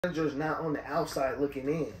manager's not on the outside looking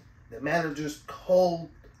in. The manager's whole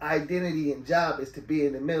identity and job is to be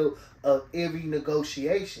in the middle of every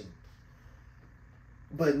negotiation.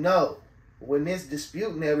 But no, when this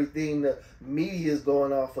dispute and everything, the media is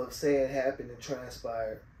going off of saying happened and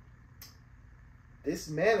transpired. This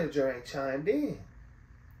manager ain't chimed in.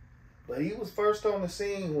 But he was first on the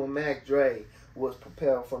scene when Mac Dre was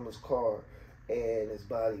propelled from his car and his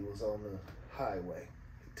body was on the highway.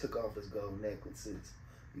 He took off his gold necklaces,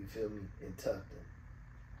 you feel me, and tucked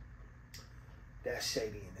them. That's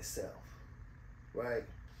shady in itself, right?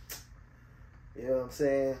 You know what I'm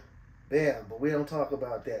saying? Bam, but we don't talk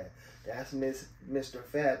about that. That's Mr.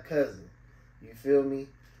 Fab Cousin. You feel me?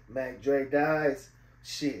 Mac Dre dies,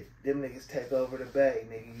 shit, them niggas take over the Bay,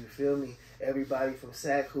 nigga, you feel me? Everybody from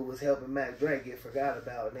SAC who was helping Mac Dre get forgot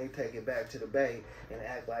about, and they take it back to the Bay and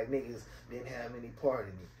act like niggas didn't have any part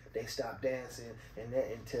in it. They stopped dancing, and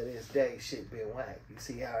that, until this day, shit been whack. You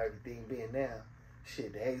see how everything been now.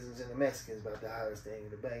 Shit, the Haitians and the Mexicans about the hottest thing in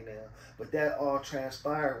the Bay now. But that all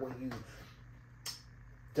transpired when you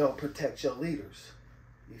don't protect your leaders.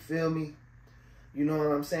 You feel me? You know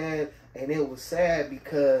what I'm saying? And it was sad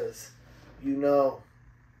because, you know,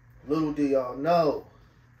 little do y'all know,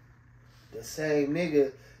 the same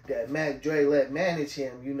nigga that Mac Dre let manage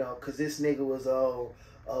him, you know, because this nigga was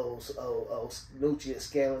Nucci, a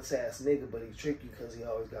scandalous ass nigga, but he tricked you because he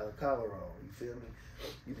always got a collar on. You feel me?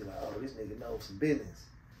 You be like, oh, this nigga knows some business.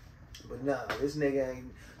 But nah, this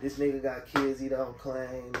nigga got kids he don't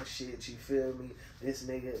claim and shit, you feel me? This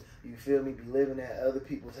nigga, you feel me, be living at other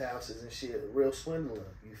people's houses and shit, a real swindler,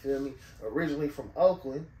 you feel me? Originally from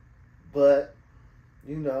Oakland, but,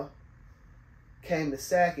 you know, came to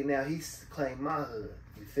SAC and now he's claimed my hood,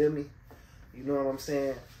 you feel me? You know what I'm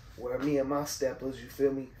saying? Where me and my steppers, you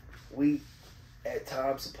feel me, we at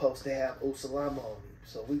times supposed to have Usalama on me.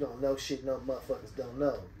 So we don't know shit no motherfuckers don't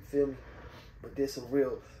know, you feel me? But this a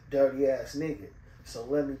real dirty ass nigga. So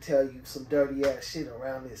let me tell you some dirty ass shit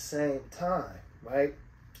around this same time, right?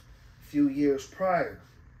 A few years prior.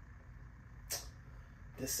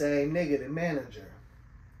 The same nigga, the manager.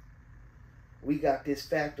 We got this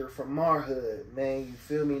factor from our hood, man, you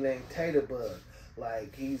feel me, named Taterbug.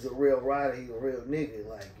 Like, he's a real rider, he a real nigga,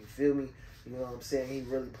 like, you feel me? You know what I'm saying? He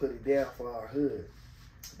really put it down for our hood.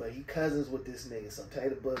 But he cousins with this nigga, so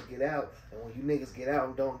Taterbug get out, and when you niggas get out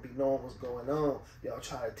and don't be knowing what's going on, y'all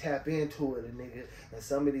try to tap into it, nigga, and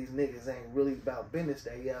some of these niggas ain't really about business,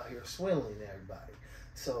 they out here swindling everybody.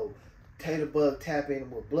 So, Taterbug tap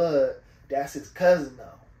in with blood, that's his cousin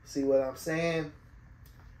though. See what I'm saying?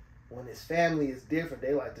 When his family is different,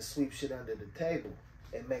 they like to sweep shit under the table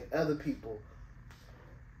and make other people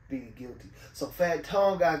be guilty. So Fat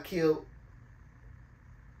Tone got killed.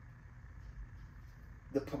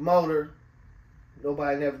 The promoter,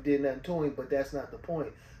 nobody never did nothing to him, but that's not the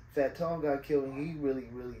point. Fat Tone got killed and he really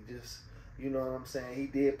just, you know what I'm saying, he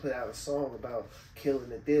did put out a song about killing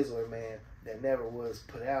the Dizzler, man, that never was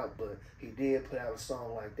put out, but he did put out a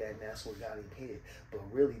song like that, and that's what got him hit. But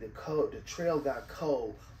really, the trail got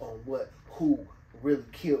cold on who really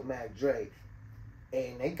killed Mac Dre,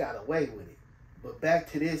 and they got away with it. But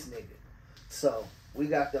back to this nigga. So, we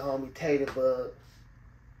got the homie Taterbug,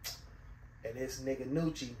 and this nigga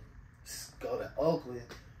Nucci go to Oakland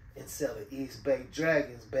and sell the East Bay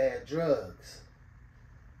Dragons bad drugs.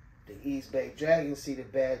 The East Bay Dragons see the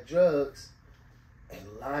bad drugs and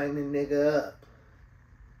line the nigga up.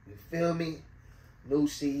 You feel me?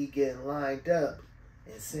 Nucci, he getting lined up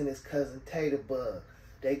and send his cousin Taterbug.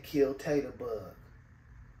 They kill Taterbug.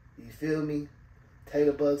 You feel me?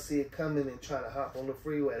 Taterbug see it coming and try to hop on the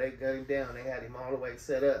freeway. They gun him down. They had him all the way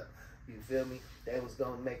set up. You feel me? They was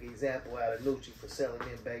going to make an example out of Nucci for selling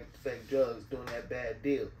them fake drugs, doing that bad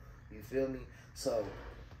deal. You feel me? So,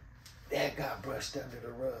 that got brushed under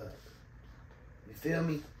the rug. You feel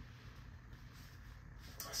me?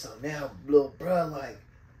 So now, little bruh, like,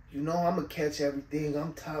 you know I'm going to catch everything.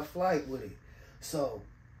 I'm top flight with it. So,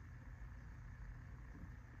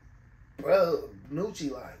 bruh,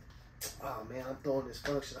 Nucci like, oh man, I'm throwing this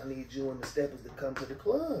function. I need you and the steppers to come to the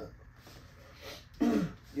club.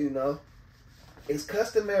 You know, it's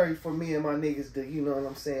customary for me and my niggas to, you know what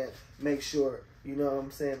I'm saying, make sure, you know what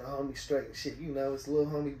I'm saying, the homie straight and shit. You know, it's little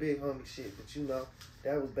homie, big homie shit, but you know,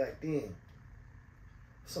 that was back then.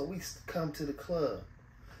 So we come to the club,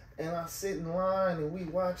 and I sit in line and we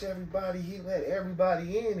watch everybody. He let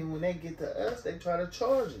everybody in, and when they get to us, they try to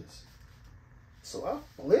charge us. So I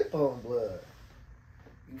flip on blood.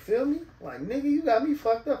 You feel me? Like, nigga, you got me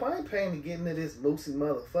fucked up. I ain't paying to get into this Lucy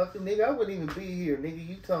motherfucker. Nigga, I wouldn't even be here. Nigga,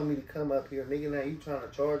 you told me to come up here. Nigga, now you trying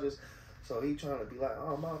to charge us. So he trying to be like,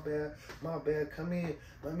 oh, my bad, come in.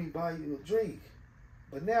 Let me buy you a drink.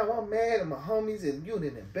 But now I'm mad at my homies and you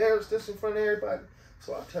done embarrassed us in front of everybody.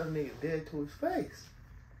 So I tell the nigga dead to his face.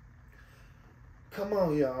 Come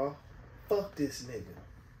on, y'all. Fuck this nigga.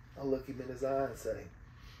 I look him in his eye and say,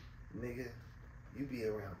 nigga, you be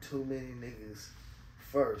around too many niggas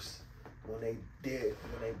first when they dead,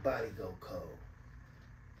 when they body go cold.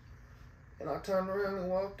 And I turned around and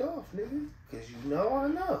walked off, nigga. Because you know I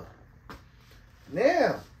know.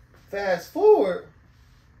 Now, fast forward,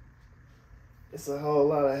 it's a whole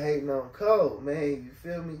lot of hating on Cole, man. You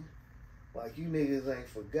feel me? Like, you niggas ain't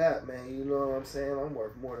forgot, man. You know what I'm saying? I'm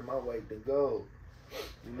worth more than my weight in gold.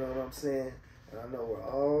 You know what I'm saying? And I know where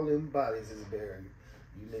all them bodies is buried.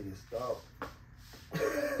 You niggas thought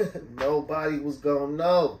nobody was gonna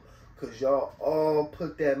know. Because y'all all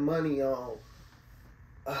put that money on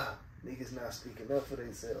niggas not speaking up for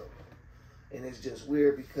themselves. And it's just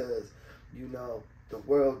weird because, you know, the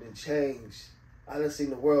world done changed. I done seen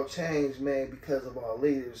the world change, man, because of our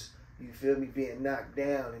leaders, you feel me, being knocked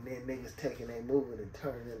down and then niggas taking their movement and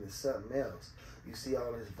turning it into something else. You see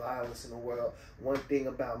all this violence in the world. One thing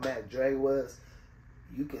about Mac Dre was,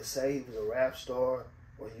 you could say he was a rap star,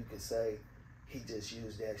 or you could say he just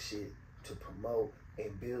used that shit to promote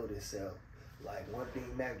and build himself. Like, one thing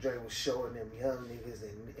Mac Dre was showing them young niggas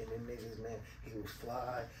and them niggas, man, he was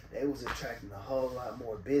fly. They was attracting a whole lot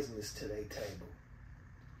more business to their table.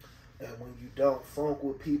 And when you don't funk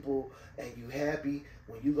with people and you happy,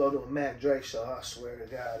 when you go to a Mac Dre show, I swear to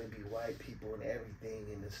God, it'd be white people and everything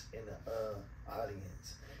in the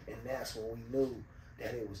audience. And that's when we knew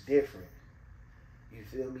that it was different. You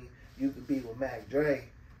feel me? You could be with Mac Dre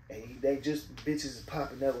and they just, bitches is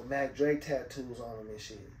popping up with Mac Dre tattoos on them and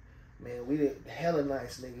shit. Man, we did hella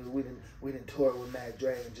nice niggas. We didn't tour with Mac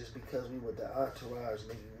Dre, and just because we with the entourage,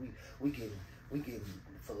 nigga, we getting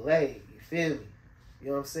filleted. You feel me? You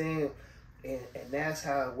know what I'm saying? And that's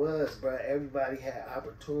how it was, bro. Everybody had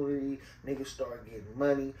opportunity. Niggas started getting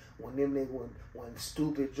money. When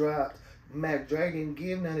Stupid dropped, Mac Dre didn't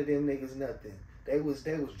give none of them niggas nothing. They was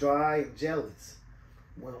dry and jealous.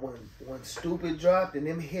 When Stupid dropped and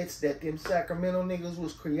them hits that them Sacramento niggas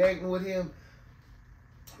was creating with him,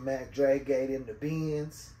 Mac Dre gave him the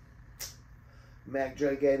Benz. Mac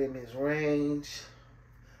Dre gave him his range.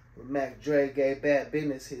 Mac Dre gave Bad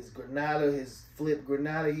Business his Granada, his flip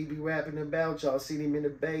Granada he be rapping about. Y'all seen him in the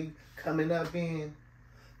Bay coming up in.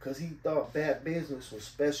 Because he thought Bad Business was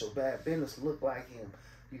special. Bad Business looked like him.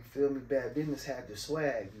 You feel me? Bad Business had the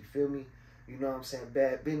swag. You feel me? You know what I'm saying?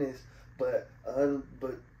 Bad Business, but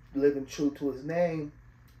living true to his name,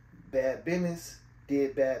 Bad Business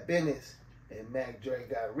did Bad Business. And Mac Dre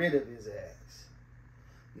got rid of his ass.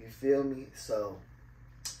 You feel me? So,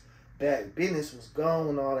 Bad Business was gone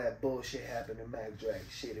when all that bullshit happened to Mac Dre.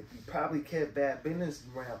 Shit, if he probably kept Bad Business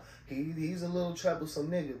around, he's a little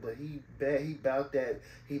troublesome nigga, but he bout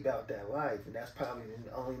that life, and that's probably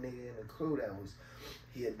the only nigga in the crew that was,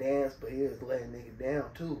 he'd dance, but he was letting nigga down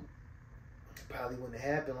too. Probably wouldn't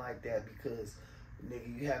have happened like that because,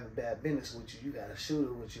 nigga, you having Bad Business with you, you got a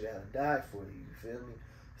shooter with you that'll die for you. You feel me?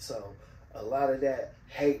 So, a lot of that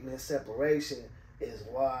hating and separation is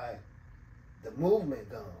why the movement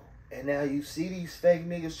gone. And now you see these fake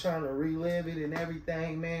niggas trying to relive it and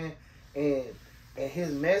everything, man. And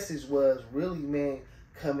his message was really, man,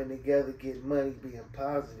 coming together, getting money, being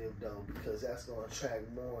positive, though, because that's going to attract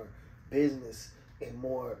more business and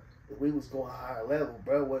more. We was going higher level,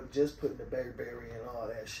 bro. Wasn't just putting the Burberry and all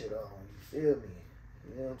that shit on. You feel me?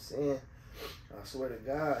 You know what I'm saying? I swear to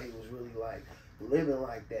God, he was really like living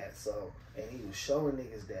like that. So, and he was showing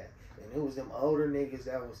niggas that. And it was them older niggas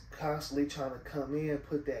that was constantly trying to come in,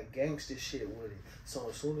 put that gangster shit with it. So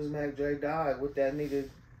as soon as Mac Dre died, what that nigga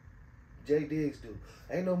J Diggs do?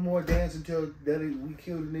 Ain't no more dance until that we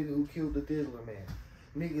killed the nigga who killed the Thizzler man.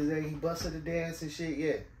 Niggas ain't busted the dance and shit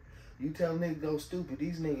yet. You tell niggas go stupid.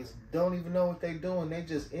 These niggas don't even know what they doing. They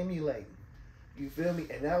just emulating. You feel me?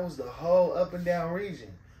 And that was the whole up and down region.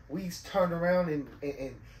 We turned around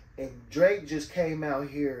and Drake just came out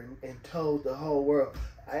here and told the whole world,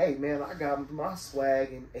 hey, man, I got my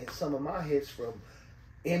swag and some of my hits from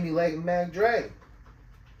emulating Mac Dre.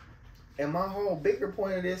 And my whole bigger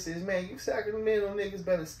point of this is, man, you Sacramento niggas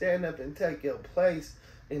better stand up and take your place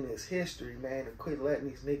in this history, man, and quit letting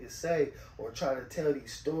these niggas say or try to tell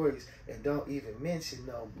these stories and don't even mention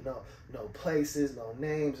no places, no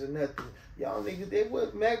names or nothing. Y'all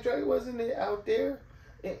niggas, Mac Dre wasn't out there.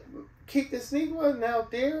 And Keep the Sneak wasn't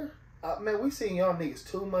out there. Man, we seen y'all niggas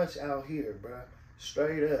too much out here, bruh.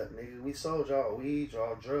 Straight up, nigga. We sold y'all weed,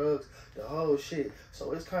 y'all drugs, the whole shit.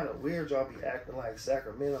 So it's kind of weird y'all be acting like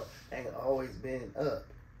Sacramento ain't always been up.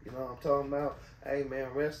 You know what I'm talking about? Hey,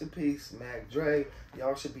 man, rest in peace, Mac Dre.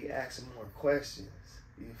 Y'all should be asking more questions.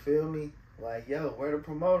 You feel me? Like, yo, where the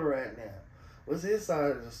promoter at now? What's his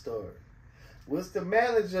side of the story? What's the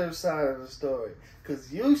manager's side of the story?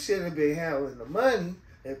 Because you should have been handling the money.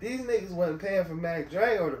 If these niggas wasn't paying for Mac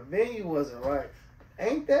Dre or the venue wasn't right,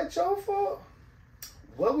 ain't that your fault?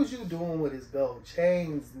 What was you doing with his gold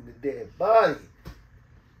chains and the dead body?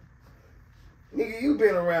 Nigga, you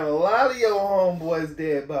been around a lot of your homeboys'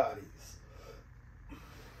 dead bodies.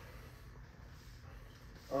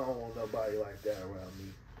 I don't want nobody like that around me.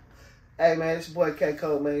 Hey, man, it's your boy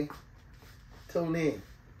K-Code, man. Tune in.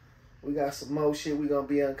 We got some more shit we gonna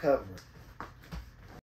be uncovering.